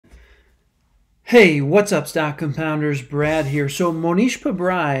Hey, what's up, stock compounders? Brad here. So Mohnish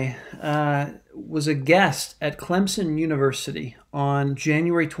Pabrai was a guest at Clemson University on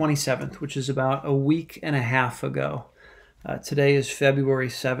January 27th, which is about a week and a half ago. Today is February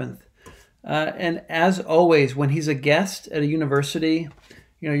 7th. And as always, when he's a guest at a university,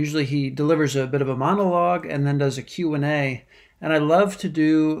 usually he delivers a bit of a monologue and then does a Q&A. And I love to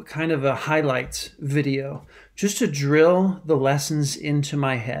do kind of a highlights video just to drill the lessons into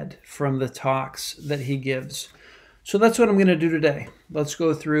my head from the talks that he gives. So that's what I'm going to do today. Let's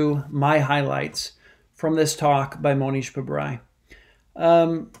go through my highlights from this talk by Mohnish Pabrai.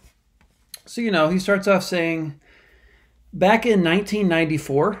 He starts off saying, back in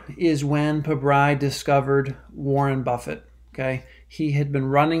 1994 is when Pabrai discovered Warren Buffett. Okay, he had been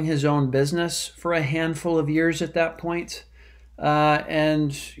running his own business for a handful of years at that point.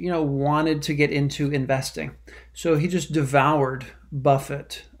 And wanted to get into investing. So he just devoured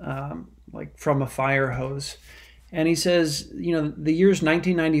Buffett like from a fire hose. And he says, the years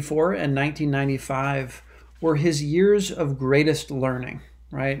 1994 and 1995 were his years of greatest learning,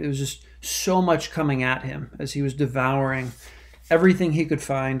 right? It was just so much coming at him as he was devouring everything he could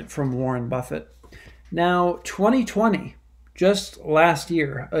find from Warren Buffett. Now, 2020, just last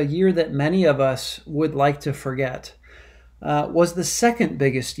year, a year that many of us would like to forget, was the second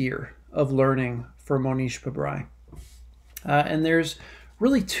biggest year of learning for Mohnish Pabrai. And there's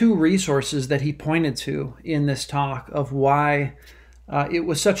really two resources that he pointed to in this talk of why it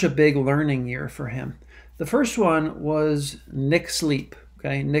was such a big learning year for him. The first one was Nick Sleep.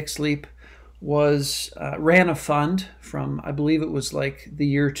 Okay, Nick Sleep ran a fund from, I believe it was like the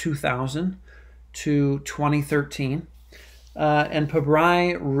year 2000 to 2013. And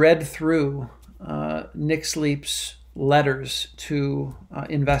Pabrai read through Nick Sleep's letters to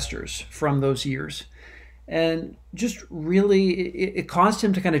investors from those years, and just really it caused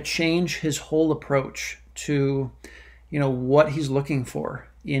him to kind of change his whole approach to what he's looking for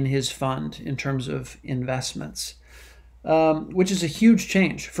in his fund in terms of investments, which is a huge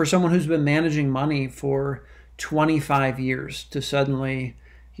change for someone who's been managing money for 25 years to suddenly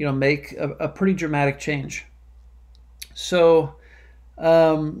make a pretty dramatic change. So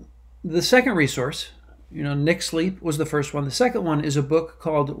the second resource, Nick Sleep was the first one. The second one is a book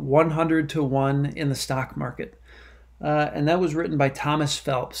called 100 to 1 in the Stock Market. And that was written by Thomas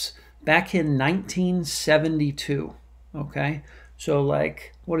Phelps back in 1972. Okay. So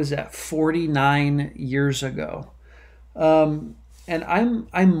like, what is that? 49 years ago. And I'm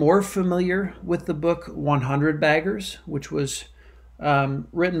more familiar with the book 100 Baggers, which was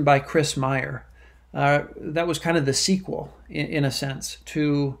written by Chris Meyer. That was kind of the sequel in a sense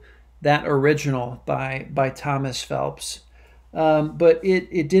to that original by Thomas Phelps. But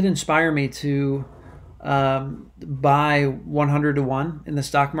it did inspire me to buy 100 to 1 in the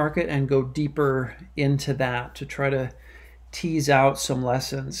stock market and go deeper into that to try to tease out some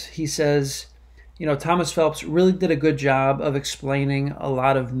lessons. He says, Thomas Phelps really did a good job of explaining a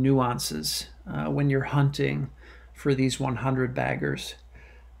lot of nuances when you're hunting for these 100 baggers.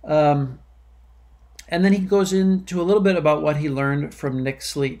 And then he goes into a little bit about what he learned from Nick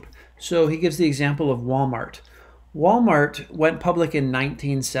Sleep. So he gives the example of Walmart. Walmart went public in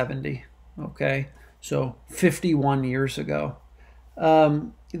 1970, okay? So 51 years ago.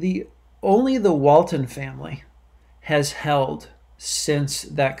 Only the Walton family has held since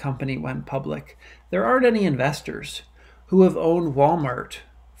that company went public. There aren't any investors who have owned Walmart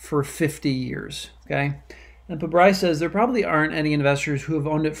for 50 years, okay? And Pabrai says there probably aren't any investors who have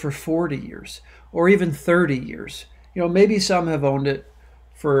owned it for 40 years or even 30 years. Maybe some have owned it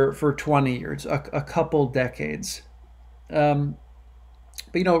for 20 years, a couple decades. But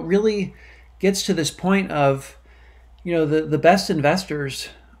it really gets to this point of, the best investors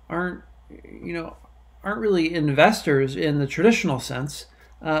aren't really investors in the traditional sense.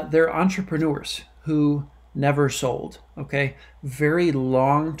 They're entrepreneurs who never sold, okay? Very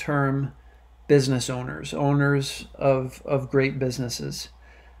long-term business owners of great businesses.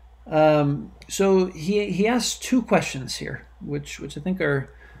 So he asks two questions here, which I think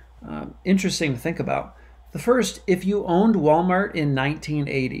are interesting to think about. The first, if you owned Walmart in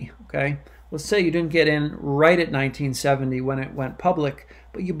 1980, okay, let's say you didn't get in right at 1970 when it went public,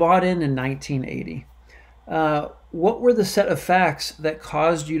 but you bought in 1980. What were the set of facts that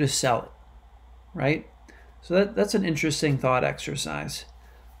caused you to sell it, right? So that's an interesting thought exercise.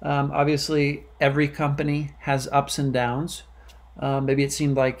 Obviously, every company has ups and downs. Maybe it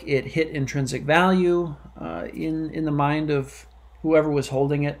seemed like it hit intrinsic value in the mind of whoever was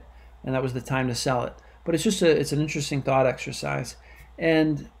holding it, and that was the time to sell it. But it's an interesting thought exercise.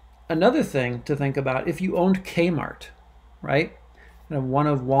 And another thing to think about, if you owned Kmart, right? kind of one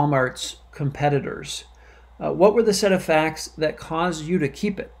of Walmart's competitors. What were the set of facts that caused you to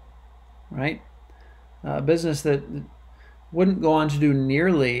keep it, right? A business that wouldn't go on to do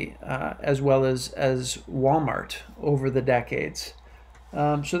nearly as well as Walmart over the decades.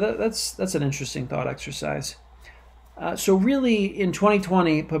 So that's an interesting thought exercise. So really, in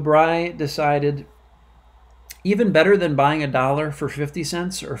 2020, Pabrai decided even better than buying $1 for 50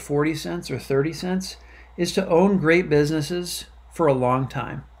 cents or 40 cents or 30 cents is to own great businesses for a long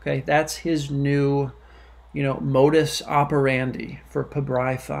time. Okay, that's his new, modus operandi for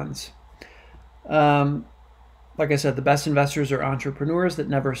Pabrai funds. Like I said, the best investors are entrepreneurs that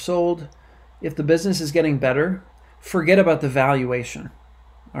never sold. If the business is getting better, forget about the valuation.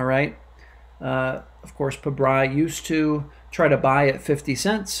 All right. Of course, Pabrai used to try to buy at 50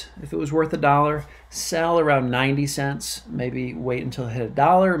 cents if it was worth $1, sell around 90 cents, maybe wait until it hit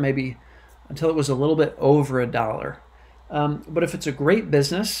 $1, maybe until it was a little bit over $1. But if it's a great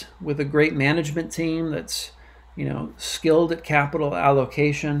business with a great management team that's, skilled at capital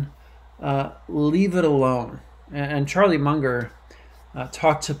allocation, leave it alone. And Charlie Munger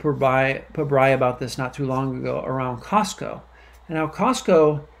talked to Pabrai about this not too long ago around Costco, and how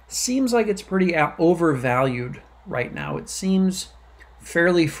Costco seems like it's pretty overvalued right now. It seems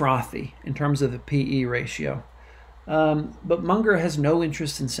fairly frothy in terms of the PE ratio. But Munger has no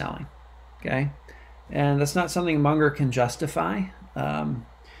interest in selling, okay? And that's not something Munger can justify, by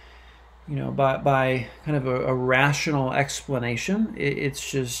kind of a rational explanation.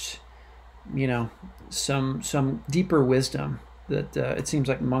 It's just, some deeper wisdom that it seems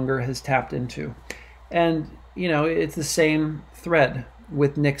like Munger has tapped into. And, it's the same thread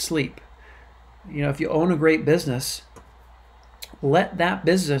with Nick Sleep. If you own a great business, let that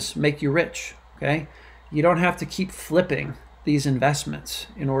business make you rich, okay? You don't have to keep flipping these investments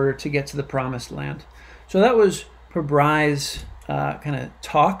in order to get to the promised land. So that was Pabrai's kind of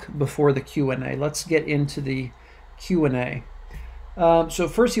talk before the Q&A. Let's get into the Q&A. So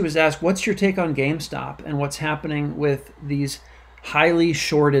first he was asked, what's your take on GameStop and what's happening with these highly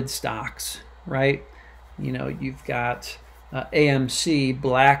shorted stocks, right? You've got AMC,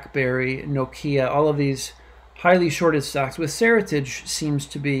 BlackBerry, Nokia, all of these highly shorted stocks, with Seritage seems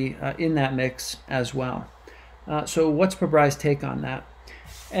to be in that mix as well. So what's Pabrai's take on that?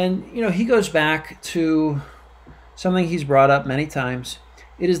 And, he goes back to something he's brought up many times.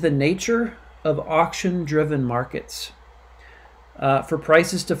 It is the nature of auction-driven markets for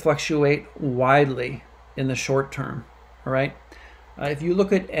prices to fluctuate widely in the short term, all right? If you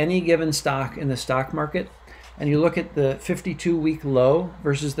look at any given stock in the stock market, and you look at the 52-week low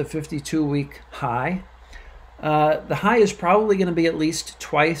versus the 52-week high, the high is probably going to be at least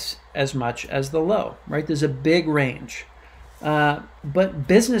twice as much as the low, right? There's a big range. But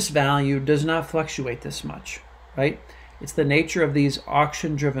business value does not fluctuate this much, right? It's the nature of these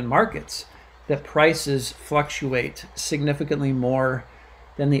auction-driven markets that prices fluctuate significantly more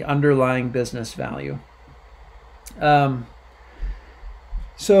than the underlying business value.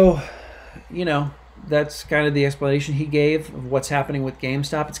 That's kind of the explanation he gave of what's happening with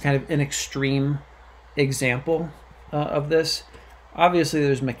GameStop. It's kind of an extreme example of this. Obviously,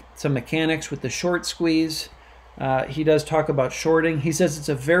 there's some mechanics with the short squeeze. He does talk about shorting. He says it's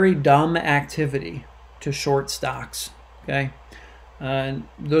a very dumb activity to short stocks, okay? And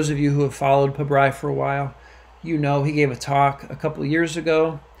those of you who have followed Pabrai for a while, he gave a talk a couple of years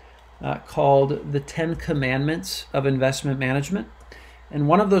ago called The 10 Commandments of Investment Management. And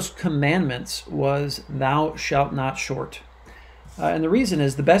one of those commandments was, thou shalt not short. And the reason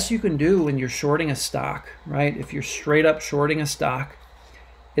is the best you can do when you're shorting a stock, right? If you're straight up shorting a stock,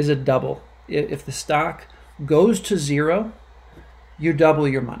 is a double. If the stock goes to zero, you double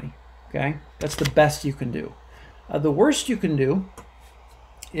your money, okay? That's the best you can do. The worst you can do,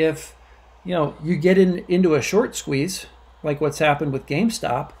 if you get into a short squeeze, like what's happened with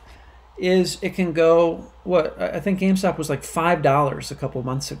GameStop, is it can go, I think GameStop was like $5 a couple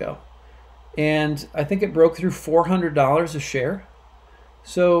months ago. And I think it broke through $400 a share.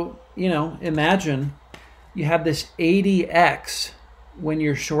 So, imagine you have this 80x when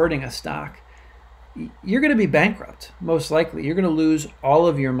you're shorting a stock. You're going to be bankrupt, most likely. You're going to lose all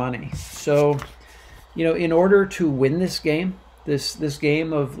of your money. So, in order to win this game, this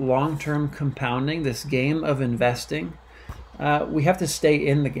game of long-term compounding, this game of investing, we have to stay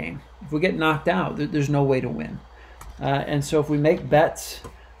in the game. If we get knocked out, there's no way to win. And so if we make bets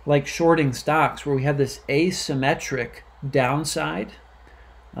like shorting stocks where we have this asymmetric downside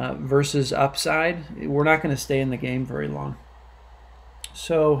versus upside, we're not going to stay in the game very long.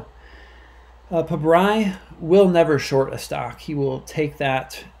 So Pabrai will never short a stock. He will take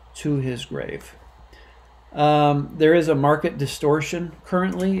that to his grave. There is a market distortion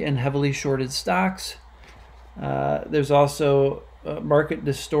currently in heavily shorted stocks. There's also market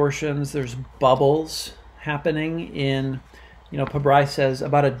distortions. There's bubbles happening in, Pabrai says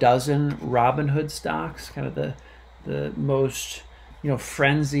about a dozen Robinhood stocks, kind of the most,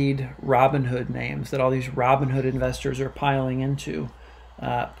 frenzied Robinhood names that all these Robinhood investors are piling into.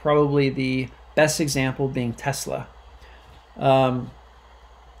 Probably the best example being Tesla. And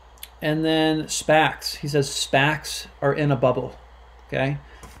then SPACs. He says SPACs are in a bubble. Okay,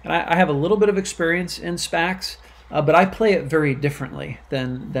 and I have a little bit of experience in SPACs, but I play it very differently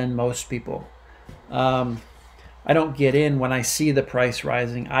than most people. I don't get in when I see the price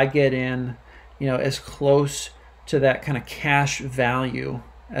rising. I get in, as close to that kind of cash value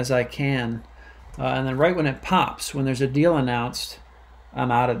as I can, and then right when it pops, when there's a deal announced,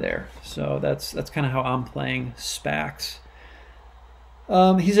 I'm out of there. So that's kind of how I'm playing SPACs.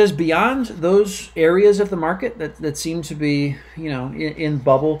 He says beyond those areas of the market that seem to be, in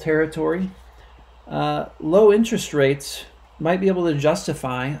bubble territory, low interest rates might be able to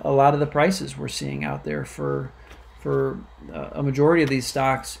justify a lot of the prices we're seeing out there for a majority of these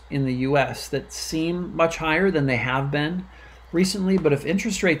stocks in the U.S. that seem much higher than they have been recently. But if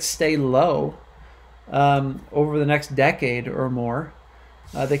interest rates stay low over the next decade or more,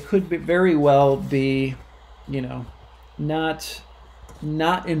 they could very well be, not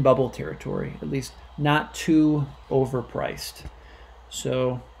in bubble territory, at least not too overpriced.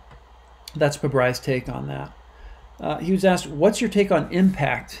 So that's Pabrai's take on that. He was asked, what's your take on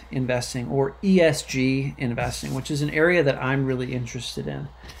impact investing or ESG investing, which is an area that I'm really interested in.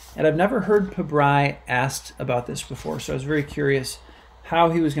 And I've never heard Pabrai asked about this before, so I was very curious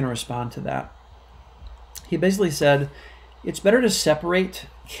how he was going to respond to that. He basically said, it's better to separate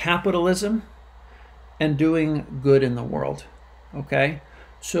capitalism and doing good in the world. Okay,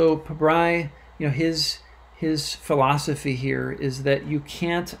 so Pabrai, his philosophy here is that you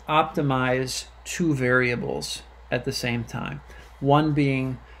can't optimize two variables at the same time. One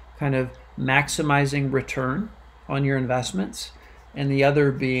being kind of maximizing return on your investments, and the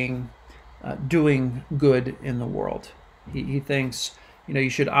other being doing good in the world. He thinks, you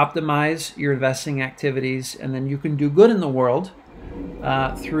should optimize your investing activities, and then you can do good in the world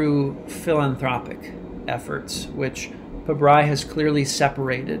through philanthropic efforts, which Pabrai has clearly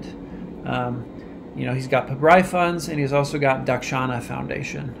separated. He's got Pabrai funds, and he's also got Dakshana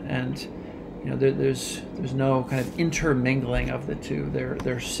Foundation, and there's no kind of intermingling of the two.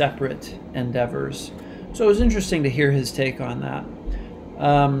 They're separate endeavors. So it was interesting to hear his take on that.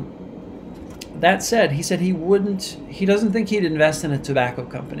 That said, he said he doesn't think he'd invest in a tobacco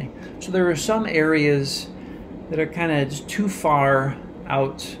company. So there are some areas that are kind of just too far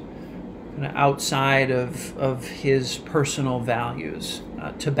out, kind of outside of his personal values.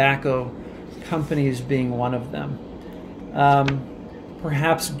 Tobacco companies being one of them.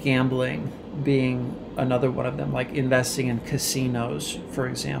 Perhaps gambling being another one of them, like investing in casinos, for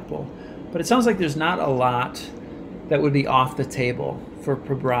example. But it sounds like there's not a lot that would be off the table for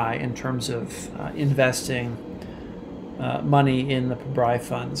Pabrai in terms of investing money in the Pabrai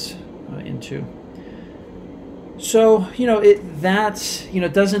funds into. So,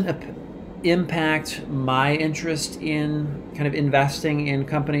 that doesn't impact my interest in kind of investing in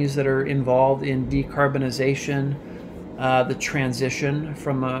companies that are involved in decarbonization, the transition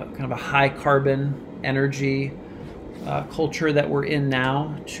from a kind of a high carbon energy culture that we're in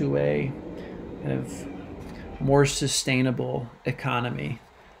now to a kind of more sustainable economy.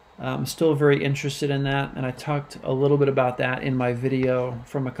 I'm still very interested in that, and I talked a little bit about that in my video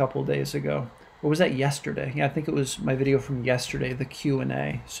from a couple days ago. Or was that yesterday? Yeah, I think it was my video from yesterday, the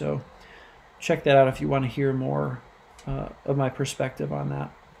Q&A. So check that out if you want to hear more of my perspective on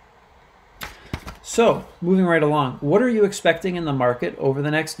that. So moving right along, what are you expecting in the market over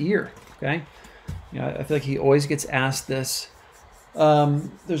the next year? Okay, I feel like he always gets asked this.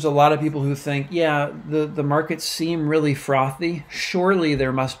 There's a lot of people who think, yeah, the markets seem really frothy. Surely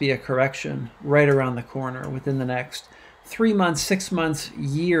there must be a correction right around the corner within the next 3 months, 6 months,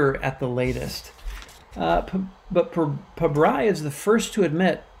 year at the latest. But Pabrai is the first to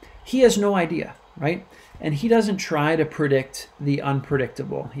admit he has no idea, right? And he doesn't try to predict the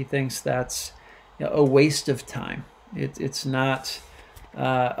unpredictable. He thinks that's a waste of time. It's not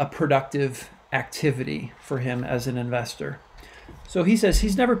a productive activity for him as an investor. So he says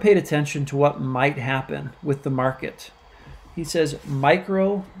he's never paid attention to what might happen with the market. He says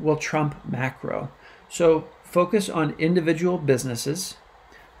micro will trump macro. So focus on individual businesses,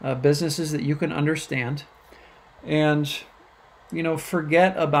 businesses that you can understand, and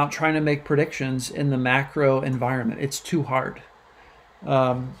forget about trying to make predictions in the macro environment. It's too hard.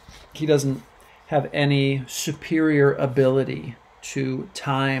 He doesn't have any superior ability to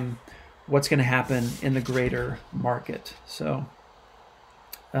time what's going to happen in the greater market. So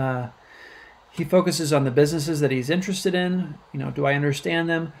he focuses on the businesses that he's interested in. Do I understand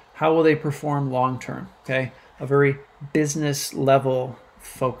them? How will they perform long term? Okay, a very business level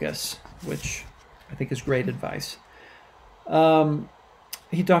focus, which I think is great advice.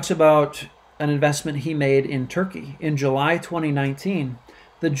 He talks about an investment he made in Turkey. In July 2019,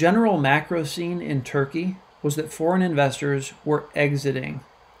 the general macro scene in Turkey was that foreign investors were exiting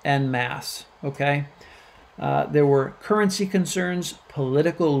en masse, okay? There were currency concerns,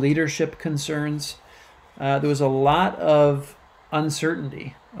 political leadership concerns. There was a lot of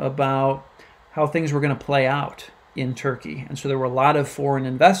uncertainty about how things were going to play out in Turkey. And so there were a lot of foreign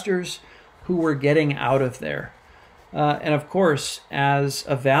investors who were getting out of there. And of course, as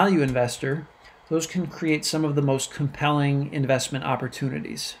a value investor, those can create some of the most compelling investment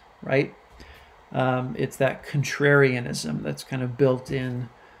opportunities, right? It's that contrarianism that's kind of built in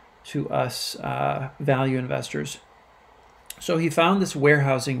to us value investors. So he found this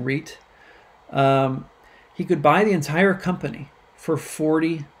warehousing REIT. He could buy the entire company for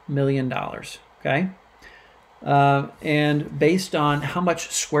 $40 million, okay? And based on how much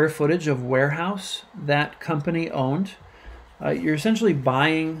square footage of warehouse that company owned, you're essentially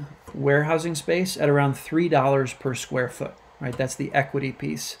buying warehousing space at around $3 per square foot, right? That's the equity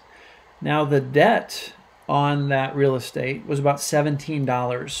piece. Now the debt on that real estate was about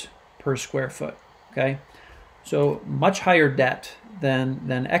 $17 per square foot, okay? So much higher debt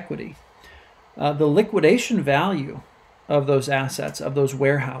than equity. The liquidation value of those assets, of those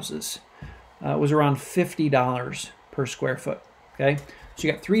warehouses, was around $50 per square foot, okay? So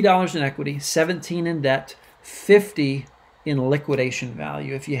you got $3 in equity, $17 in debt, $50 in liquidation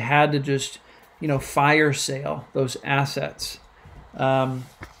value. If you had to just, fire sale those assets, $50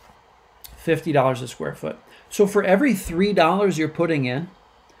 a square foot. So for every $3 you're putting in,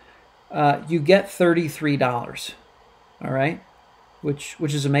 you get $33, all right? Which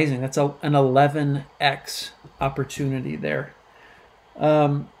is amazing. That's an 11x opportunity there.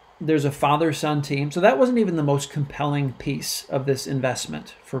 There's a father-son team. So that wasn't even the most compelling piece of this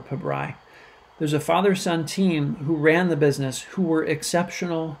investment for Pabrai. There's a father-son team who ran the business who were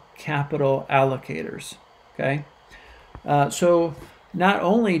exceptional capital allocators, okay? So not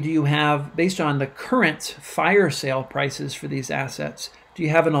only do you have, based on the current fire sale prices for these assets, do you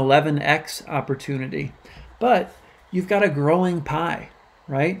have an 11x opportunity, but you've got a growing pie,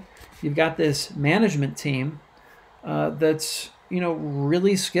 right? You've got this management team that's,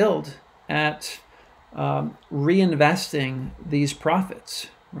 really skilled at reinvesting these profits,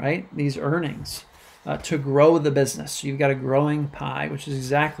 right? These earnings to grow the business. So you've got a growing pie, which is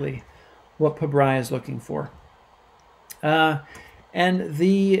exactly what Pabrai is looking for. And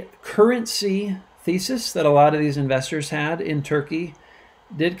the currency thesis that a lot of these investors had in Turkey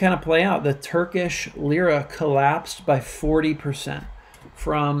did kind of play out. The Turkish lira collapsed by 40%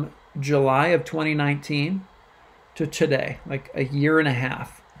 from July of 2019 to today, like a year and a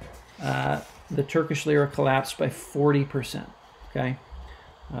half. The Turkish lira collapsed by 40%, okay?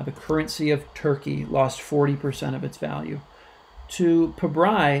 The currency of Turkey lost 40% of its value. To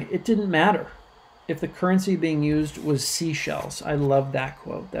Pabrai, it didn't matter if the currency being used was seashells. I love that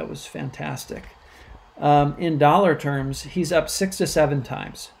quote. That was fantastic. In dollar terms, he's up 6 to 7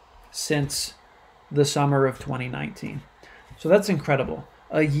 times since the summer of 2019. So that's incredible.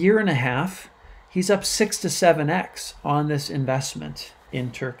 A year and a half, he's up 6 to 7x on this investment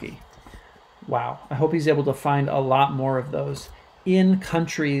in Turkey. Wow. I hope he's able to find a lot more of those in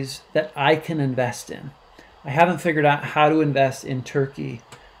countries that I can invest in. I haven't figured out how to invest in Turkey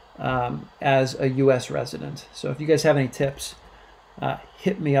as a U.S. resident. So if you guys have any tips,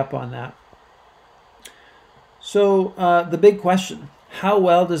 hit me up on that. So the big question, how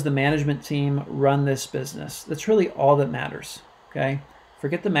well does the management team run this business? That's really all that matters, okay?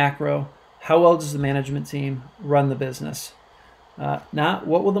 Forget the macro. How well does the management team run the business? Not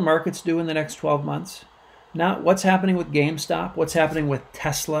what will the markets do in the next 12 months? Not what's happening with GameStop, what's happening with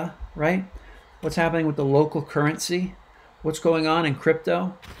Tesla, right? What's happening with the local currency? What's going on in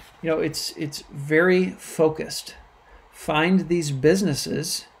crypto? It's very focused. Find these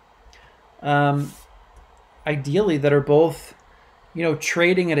businesses, ideally that are both,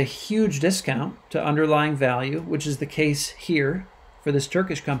 trading at a huge discount to underlying value, which is the case here for this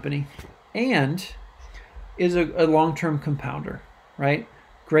Turkish company, and is a long-term compounder, right?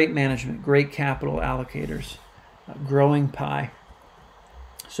 Great management, great capital allocators, growing pie.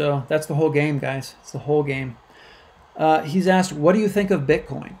 So that's the whole game, guys. It's the whole game. He's asked, what do you think of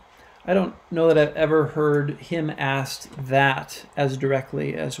Bitcoin? I don't know that I've ever heard him asked that as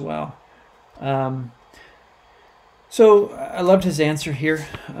directly as well. So I loved his answer here,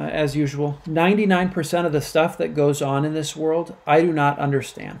 as usual. 99% of the stuff that goes on in this world, I do not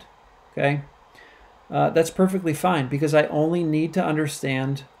understand. Okay? That's perfectly fine because I only need to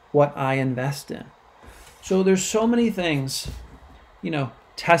understand what I invest in. So there's so many things,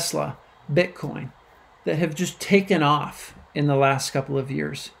 Tesla, Bitcoin, that have just taken off in the last couple of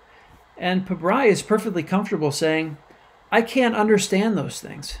years. And Pabrai is perfectly comfortable saying, I can't understand those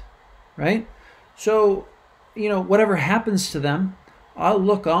things, right? So, whatever happens to them, I'll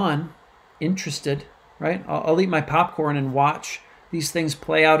look on, interested, right? I'll eat my popcorn and watch these things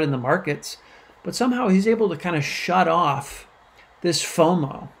play out in the markets. But somehow he's able to kind of shut off this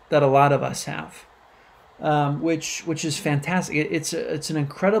FOMO that a lot of us have, which is fantastic. It's an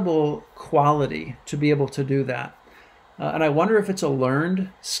incredible quality to be able to do that. And I wonder if it's a learned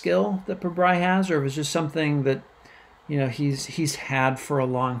skill that Pabrai has, or if it's just something that he's had for a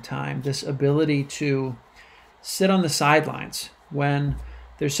long time. This ability to sit on the sidelines when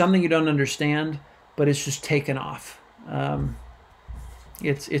there's something you don't understand, but it's just taken off.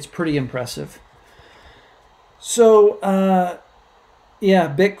 It's pretty impressive. So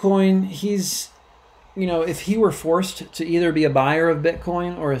yeah, Bitcoin. He's if he were forced to either be a buyer of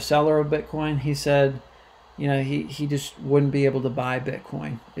Bitcoin or a seller of Bitcoin, he said, he just wouldn't be able to buy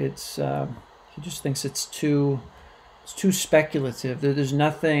Bitcoin. It's he just thinks it's too speculative. There's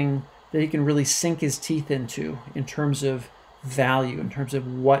nothing that he can really sink his teeth into in terms of value, in terms of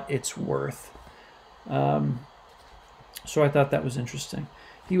what it's worth. So I thought that was interesting.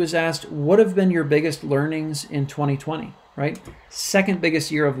 He was asked, what have been your biggest learnings in 2020, right? Second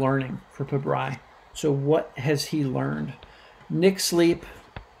biggest year of learning for Pabrai. So what has he learned? Nick Sleep,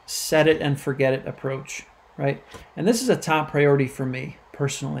 set it and forget it approach, right? And this is a top priority for me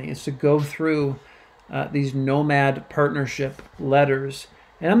personally, is to go through these Nomad partnership letters.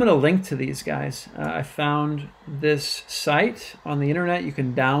 And I'm going to link to these guys. I found this site on the internet. You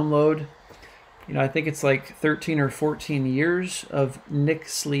can download, I think it's like 13 or 14 years of Nick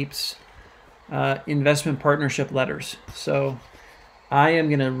Sleep's investment partnership letters. So I am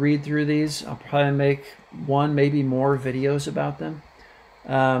going to read through these. I'll probably make one, maybe more videos about them.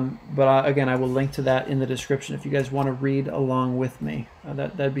 But again, I will link to that in the description if you guys want to read along with me.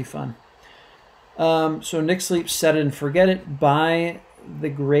 That'd be fun. So Nick Sleep, set it and forget it. Buy the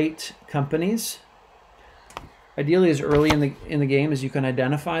great companies. Ideally as early in the game as you can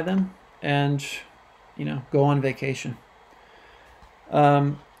identify them, and go on vacation.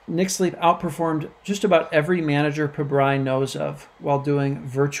 Nick Sleep outperformed just about every manager Pabrai knows of while doing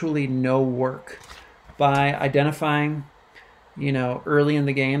virtually no work by identifying early in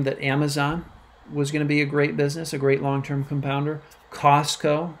the game that Amazon was going to be a great business, a great long-term compounder,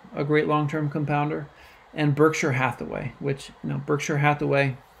 Costco, a great long-term compounder, and Berkshire Hathaway, which Berkshire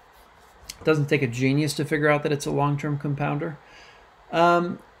Hathaway doesn't take a genius to figure out that it's a long-term compounder.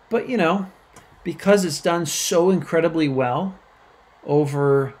 But because it's done so incredibly well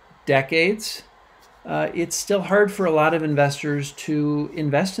over decades, it's still hard for a lot of investors to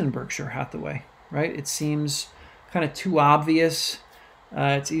invest in Berkshire Hathaway, right? It seems kind of too obvious.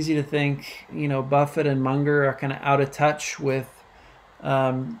 It's easy to think, Buffett and Munger are kind of out of touch with,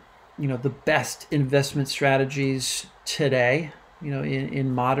 the best investment strategies today,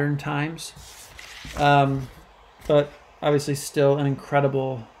 in modern times. But obviously still an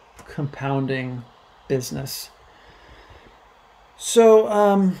incredible compounding business.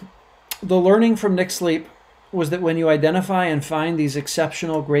 So the learning from Nick Sleep was that when you identify and find these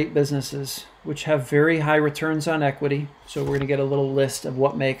exceptional great businesses which have very high returns on equity, so we're going to get a little list of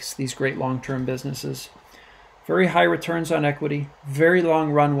what makes these great long-term businesses. Very high returns on equity, very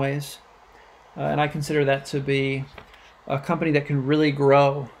long runways, and I consider that to be a company that can really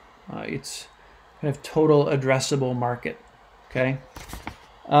grow its kind of total addressable market. Okay,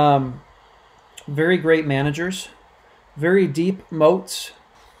 very great managers, very deep moats.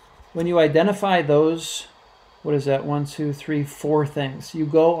 When you identify those, what is that? 1, 2, 3, 4 things. You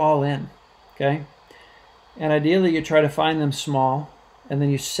go all in. Okay, and ideally you try to find them small, and then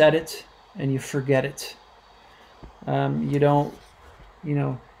you set it and you forget it. You don't,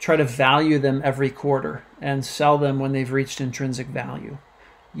 try to value them every quarter and sell them when they've reached intrinsic value.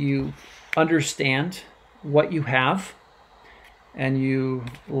 You understand what you have and you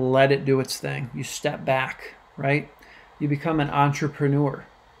let it do its thing. You step back, right? You become an entrepreneur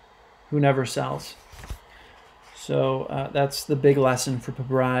who never sells. So that's the big lesson for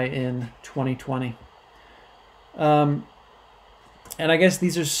Pabrai in 2020. And I guess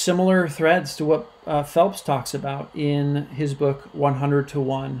these are similar threads to what Phelps talks about in his book 100 to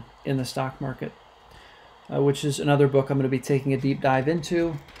 1 in the stock market, which is another book I'm going to be taking a deep dive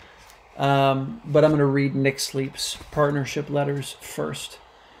into. But I'm going to read Nick Sleep's partnership letters first.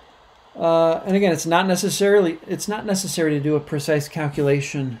 And again, it's not necessary to do a precise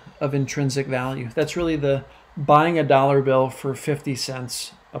calculation of intrinsic value. That's really the buying a dollar bill for 50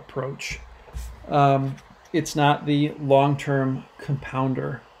 cents approach. It's not the long-term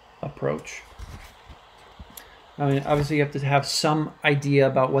compounder approach. I mean, obviously you have to have some idea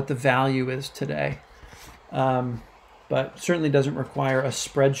about what the value is today, but certainly doesn't require a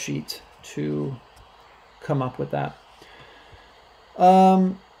spreadsheet to come up with that.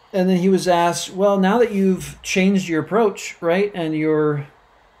 And then he was asked, well, now that you've changed your approach, right, and you're,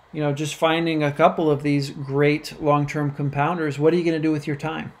 just finding a couple of these great long-term compounders, what are you going to do with your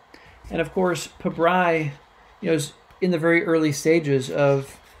time? And of course, Pabrai, is in the very early stages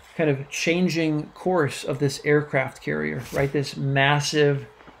of kind of changing course of this aircraft carrier, right? This massive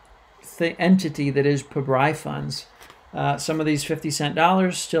entity that is Pabrai funds. Some of these 50-cent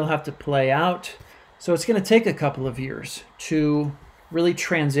dollars still have to play out. So it's going to take a couple of years to really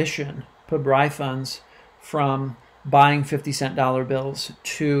transition Pabrai funds from buying 50-cent dollar bills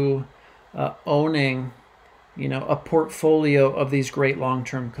to owning, a portfolio of these great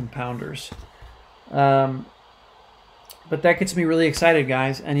long-term compounders. But that gets me really excited,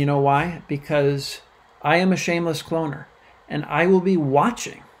 guys. And you know why? Because I am a shameless cloner, and I will be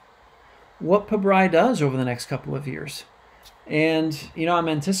watching what Pabrai does over the next couple of years. And, I'm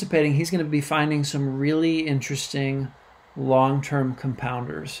anticipating he's going to be finding some really interesting long-term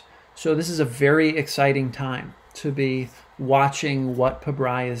compounders. So this is a very exciting time to be watching what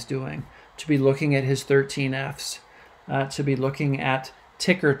Pabrai is doing, to be looking at his 13Fs, to be looking at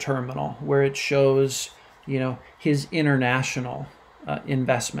Ticker Terminal, where it shows, his international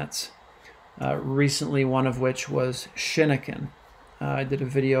investments. Recently, one of which was Shinnikin. I did a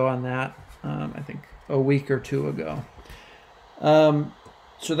video on that, I think a week or two ago.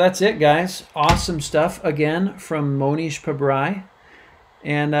 So that's it, guys. Awesome stuff again from Mohnish Pabrai.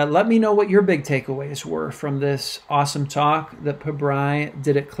 And let me know what your big takeaways were from this awesome talk that Pabrai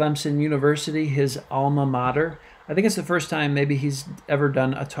did at Clemson University, his alma mater. I think it's the first time maybe he's ever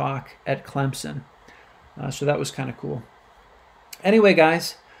done a talk at Clemson. So that was kind of cool. Anyway,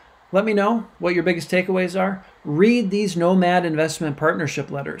 guys, let me know what your biggest takeaways are. Read these Nomad Investment Partnership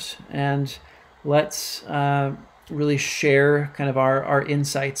letters, and let's really share kind of our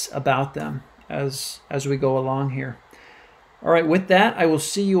insights about them as we go along here. All right, with that, I will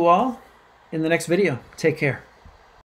see you all in the next video. Take care.